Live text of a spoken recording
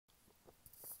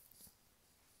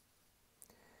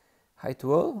Hi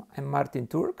to all, I'm Martin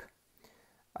Turk.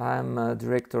 I'm a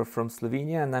director from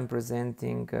Slovenia and I'm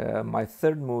presenting my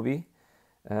third movie,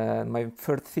 my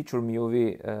third feature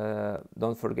movie,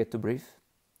 Don't Forget to Breathe.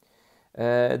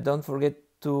 Don't Forget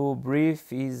to Breathe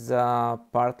is a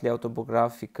partly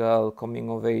autobiographical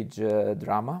coming-of-age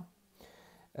drama.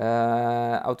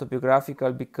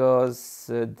 Autobiographical because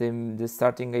the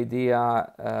starting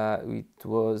idea it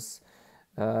was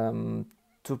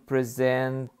to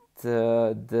present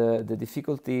the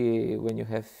difficulty when you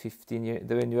have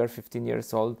when you are 15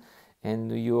 years old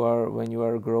and when you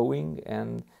are growing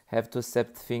and have to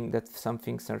accept that some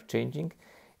things are changing,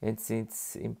 and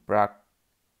since in practical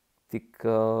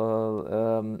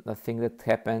a thing that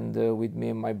happened with me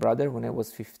and my brother when I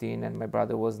was 15 and my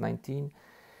brother was 19.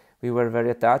 We were very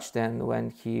attached, and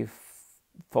when he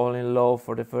fall in love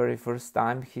for the very first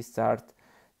time, he started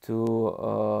to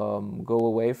go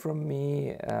away from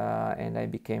me, and I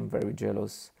became very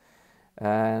jealous,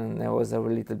 and I was a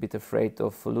little bit afraid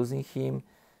of losing him.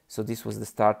 So this was the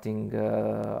starting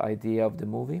idea of the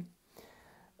movie.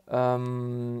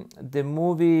 The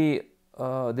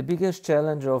biggest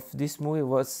challenge of this movie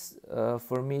was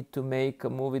for me to make a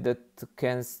movie that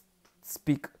can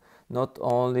speak not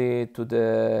only to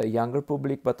the younger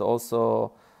public but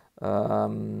also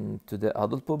to the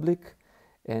adult public.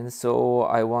 And so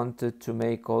I wanted to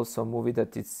make also a movie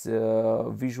that is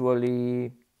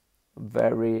visually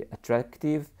very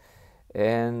attractive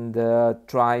and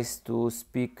tries to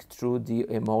speak through the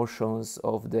emotions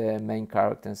of the main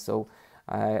character. So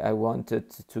I wanted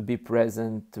to be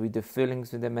present with the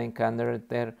feelings with the main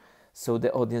character so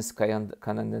the audience can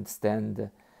understand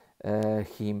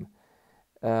him.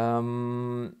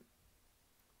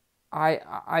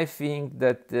 I think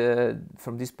that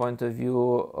from this point of view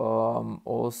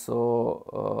also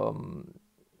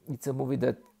it's a movie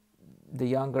that the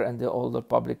younger and the older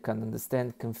public can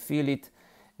understand, can feel it,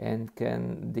 and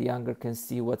the younger can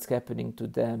see what's happening to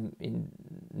them in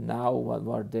now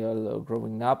while they are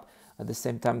growing up. At the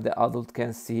same time, the adult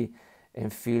can see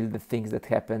and feel the things that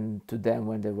happened to them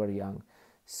when they were young.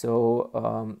 So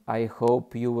I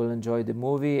hope you will enjoy the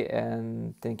movie,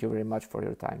 and thank you very much for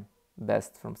your time.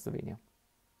 Best from Slovenia.